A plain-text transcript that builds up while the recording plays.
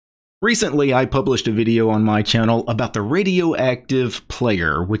Recently, I published a video on my channel about the Radioactive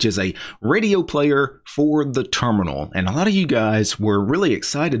Player, which is a radio player for the terminal. And a lot of you guys were really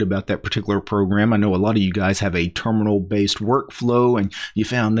excited about that particular program. I know a lot of you guys have a terminal-based workflow and you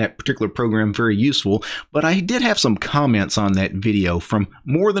found that particular program very useful. But I did have some comments on that video from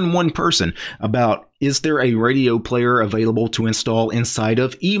more than one person about, is there a radio player available to install inside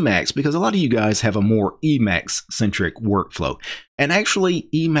of Emacs? Because a lot of you guys have a more Emacs-centric workflow. And actually,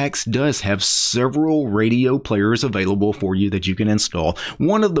 Emacs does have several radio players available for you that you can install.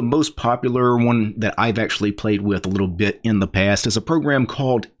 One of the most popular one that I've actually played with a little bit in the past is a program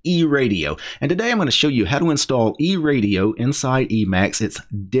called Eradio. And today I'm going to show you how to install Eradio inside Emacs. It's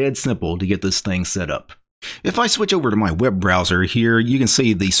dead simple to get this thing set up. If I switch over to my web browser here, you can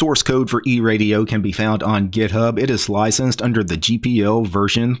see the source code for Eradio can be found on GitHub. It is licensed under the GPL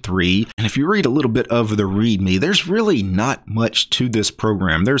version 3. And if you read a little bit of the README, there's really not much to this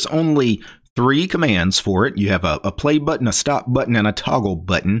program. There's only 3 commands for it. You have a play button, a stop button, and a toggle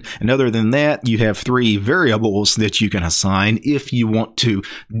button. And other than that, you have 3 variables that you can assign if you want to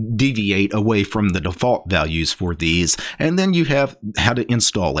deviate away from the default values for these. And then you have how to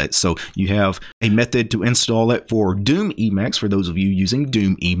install it. So you have a method to install it for Doom Emacs, for those of you using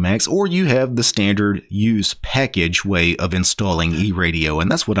Doom Emacs, or you have the standard use package way of installing Eradio, and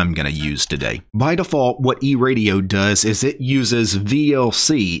that's what I'm going to use today. By default, what Eradio does is it uses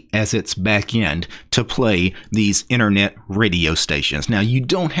VLC as its backend to play these internet radio stations. Now, you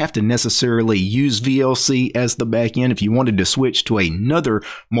don't have to necessarily use VLC as the backend. If you wanted to switch to another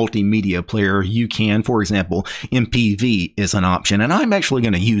multimedia player, you can. For example, MPV is an option, and I'm actually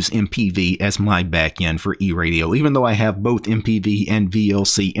going to use MPV as my backend for Eradio. Even though I have both MPV and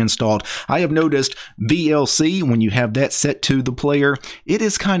VLC installed, I have noticed VLC, when you have that set to the player, it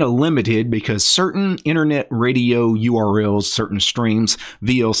is kind of limited because certain internet radio URLs, certain streams,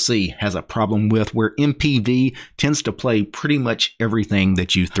 VLC has a problem with, where MPV tends to play pretty much everything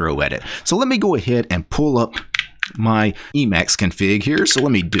that you throw at it. So let me go ahead and pull up my Emacs config here. So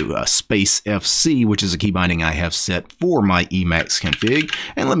let me do a space FC, which is a key binding I have set for my Emacs config,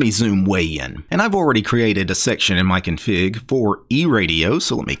 and let me zoom way in. And I've already created a section in my config for Eradio,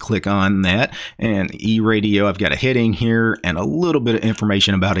 so let me click on that. And Eradio, I've got a heading here and a little bit of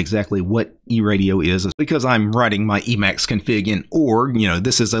information about exactly what Eradio is. Because I'm writing my Emacs config in org,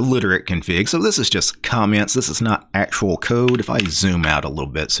 this is a literate config, so this is just comments. This is not actual code. If I zoom out a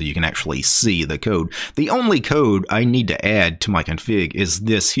little bit so you can actually see the code, the only code I need to add to my config is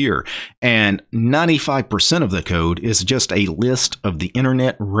this here, and 95% of the code is just a list of the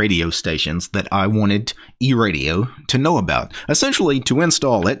internet radio stations that I wanted Eradio to know about. Essentially, to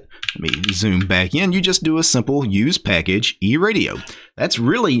install it, let me zoom back in, you just do a simple use package Eradio. That's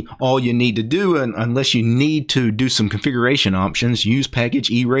really all you need to do, unless you need to do some configuration options. Use package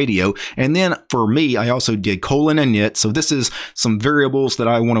Eradio. And then for me, I also did :init. So this is some variables that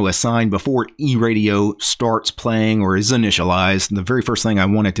I want to assign before Eradio starts playing or is initialized. The very first thing I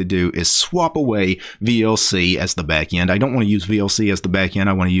wanted to do is swap away VLC as the backend. I don't want to use VLC as the backend.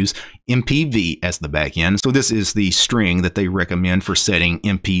 I want to use MPV as the backend. So this is the string that they recommend for setting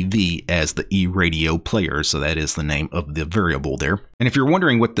MPV as the Eradio player. So that is the name of the variable there. And if you're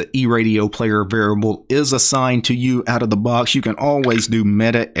wondering what the Eradio player variable is assigned to you out of the box, you can always do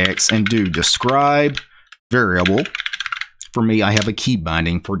meta X and do describe variable. For me, I have a key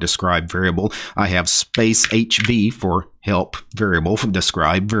binding for describe variable. I have space HV for help variable, for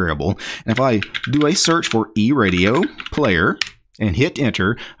describe variable. And if I do a search for Eradio player and hit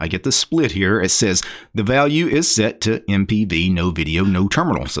enter, I get the split here. It says the value is set to MPV, no video, no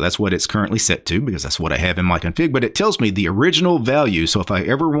terminal. So that's what it's currently set to, because that's what I have in my config. But it tells me the original value. So if I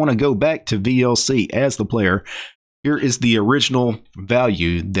ever want to go back to VLC as the player, here is the original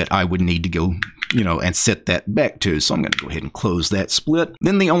value that I would need to go, and set that back to. So I'm going to go ahead and close that split.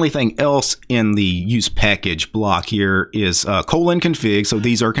 Then the only thing else in the use package block here is :config. So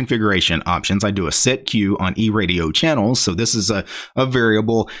these are configuration options. I do a set queue on Eradio channels. So this is a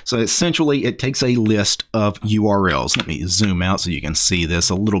variable. So essentially it takes a list of URLs. Let me zoom out so you can see this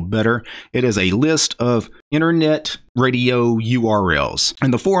a little better. It is a list of internet radio URLs.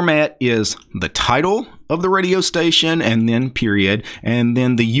 And the format is the title of the radio station, and then period, and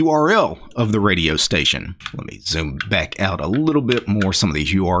then the URL of the radio station. Let me zoom back out a little bit more. Some of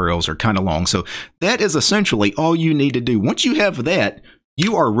these URLs are kind of long. So that is essentially all you need to do. Once you have that,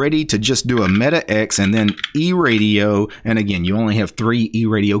 you are ready to just do a meta X and then Eradio. And again, you only have 3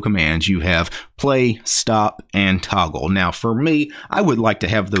 Eradio commands. You have play, stop, and toggle. Now for me, I would like to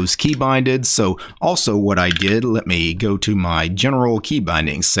have those key binded. So also what I did, let me go to my general key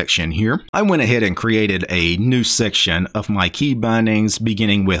bindings section here. I went ahead and created a new section of my key bindings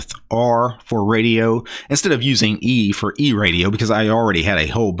beginning with R for radio instead of using E for Eradio, because I already had a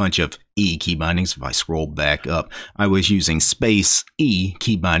whole bunch of E key bindings. If I scroll back up, I was using space E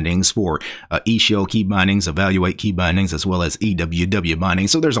key bindings for E shell key bindings, evaluate key bindings, as well as EWW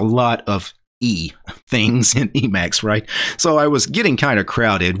bindings. So there's a lot of E things in Emacs, right? So I was getting kind of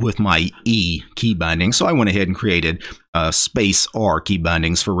crowded with my E key bindings, so I went ahead and created space R key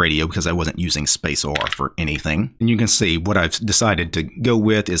bindings for radio because I wasn't using space R for anything. And you can see what I've decided to go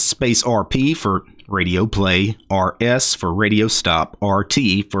with is space RP for radio play, RS for radio stop,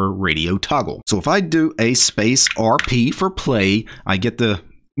 RT for radio toggle. So if I do a space RP for play, I get the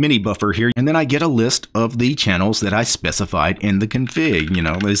mini buffer here, and then I get a list of the channels that I specified in the config. You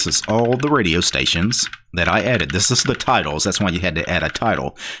know, this is all the radio stations that I added. This is the titles. That's why you had to add a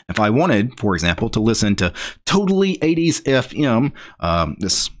title. If I wanted, for example, to listen to totally 80s FM,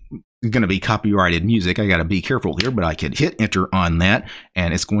 this is going to be copyrighted music. I got to be careful here, but I could hit enter on that,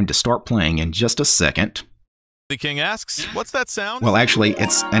 and it's going to start playing in just a second. The King asks, what's that sound? Well, actually,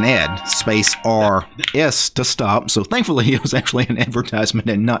 it's an ad, space RS to stop. So thankfully, it was actually an advertisement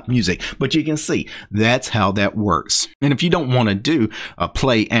and not music. But you can see that's how that works. And if you don't want to do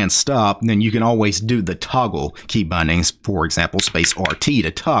play and stop, then you can always do the toggle key bindings. For example, space RT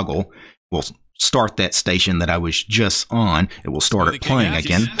to toggle will start that station that I was just on. It will start it playing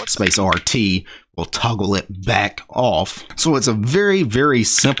again. Space RT will toggle it back off. So it's a very, very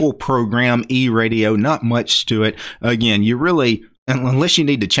simple program, Eradio, not much to it. Again, you really, unless you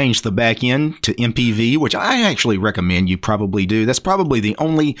need to change the back end to MPV, which I actually recommend you probably do. That's probably the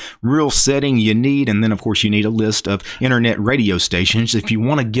only real setting you need. And then, of course, you need a list of internet radio stations. If you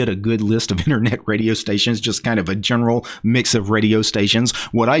want to get a good list of internet radio stations, just kind of a general mix of radio stations,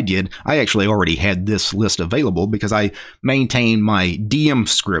 what I did, I actually already had this list available because I maintain my DM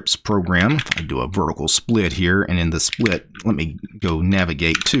scripts program. If I do a vertical split here, and in the split, let me go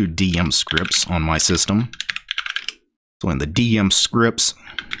navigate to DM scripts on my system. So in the DM scripts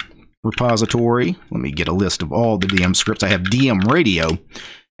repository, let me get a list of all the DM scripts. I have DM radio,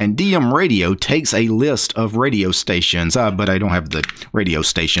 and DM radio takes a list of radio stations, but I don't have the radio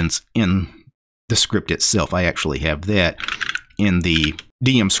stations in the script itself. I actually have that in the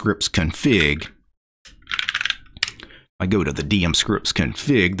DM scripts config. I go to the DM scripts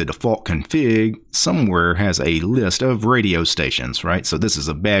config, the default config somewhere has a list of radio stations, right? So this is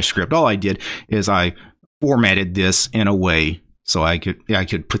a bash script. All I did is I formatted this in a way so I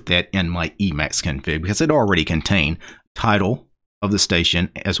could put that in my Emacs config because it already contained title of the station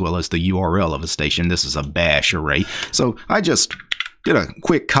as well as the URL of the station. This is a bash array. So I just did a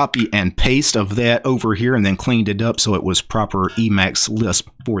quick copy and paste of that over here and then cleaned it up so it was proper Emacs Lisp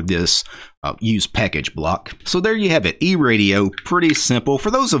for this use package block. So there you have it, Eradio, pretty simple.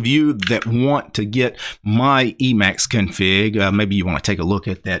 For those of you that want to get my Emacs config, maybe you want to take a look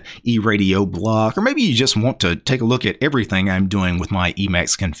at that Eradio block, or maybe you just want to take a look at everything I'm doing with my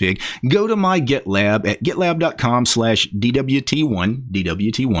Emacs config, go to my GitLab at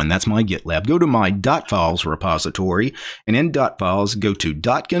gitlab.com/DWT1, that's my GitLab. Go to my .files repository, and in .files, go to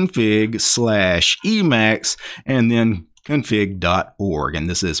 .config/Emacs, and then config.org, and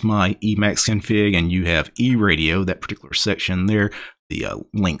this is my Emacs config, and you have Eradio, that particular section there. The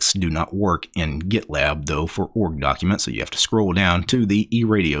links do not work in GitLab though for org documents, so you have to scroll down to the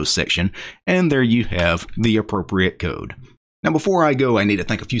Eradio section, and there you have the appropriate code. Now, before I go, I need to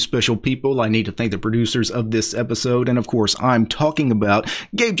thank a few special people. I need to thank the producers of this episode. And of course, I'm talking about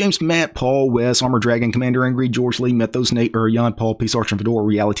Gabe, James, Matt, Paul, Wes, Armor Dragon, Commander Angry, George Lee, Mythos, Nate, Jan, Paul, Peace Archer, and Fedora,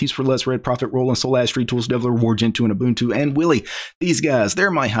 Realities for Less, Red Prophet, Roland, Soul, Street Tools, Devler, Wargent2, and Ubuntu, and Willie. These guys, they're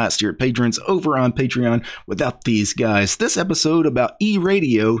my highest-tiered patrons over on Patreon. Without these guys, this episode about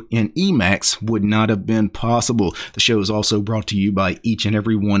Eradio and Emacs would not have been possible. The show is also brought to you by each and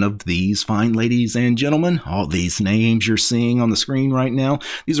every one of these fine ladies and gentlemen. All these names you're seeing on the screen right now,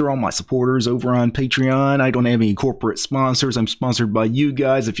 these are all my supporters over on Patreon. I don't have any corporate sponsors. I'm sponsored by you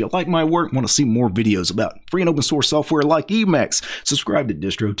guys. If you like my work, want to see more videos about free and open source software like Emacs, subscribe to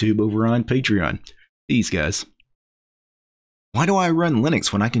DistroTube over on Patreon. These guys. Why do I run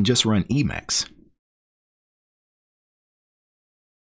Linux when I can just run Emacs?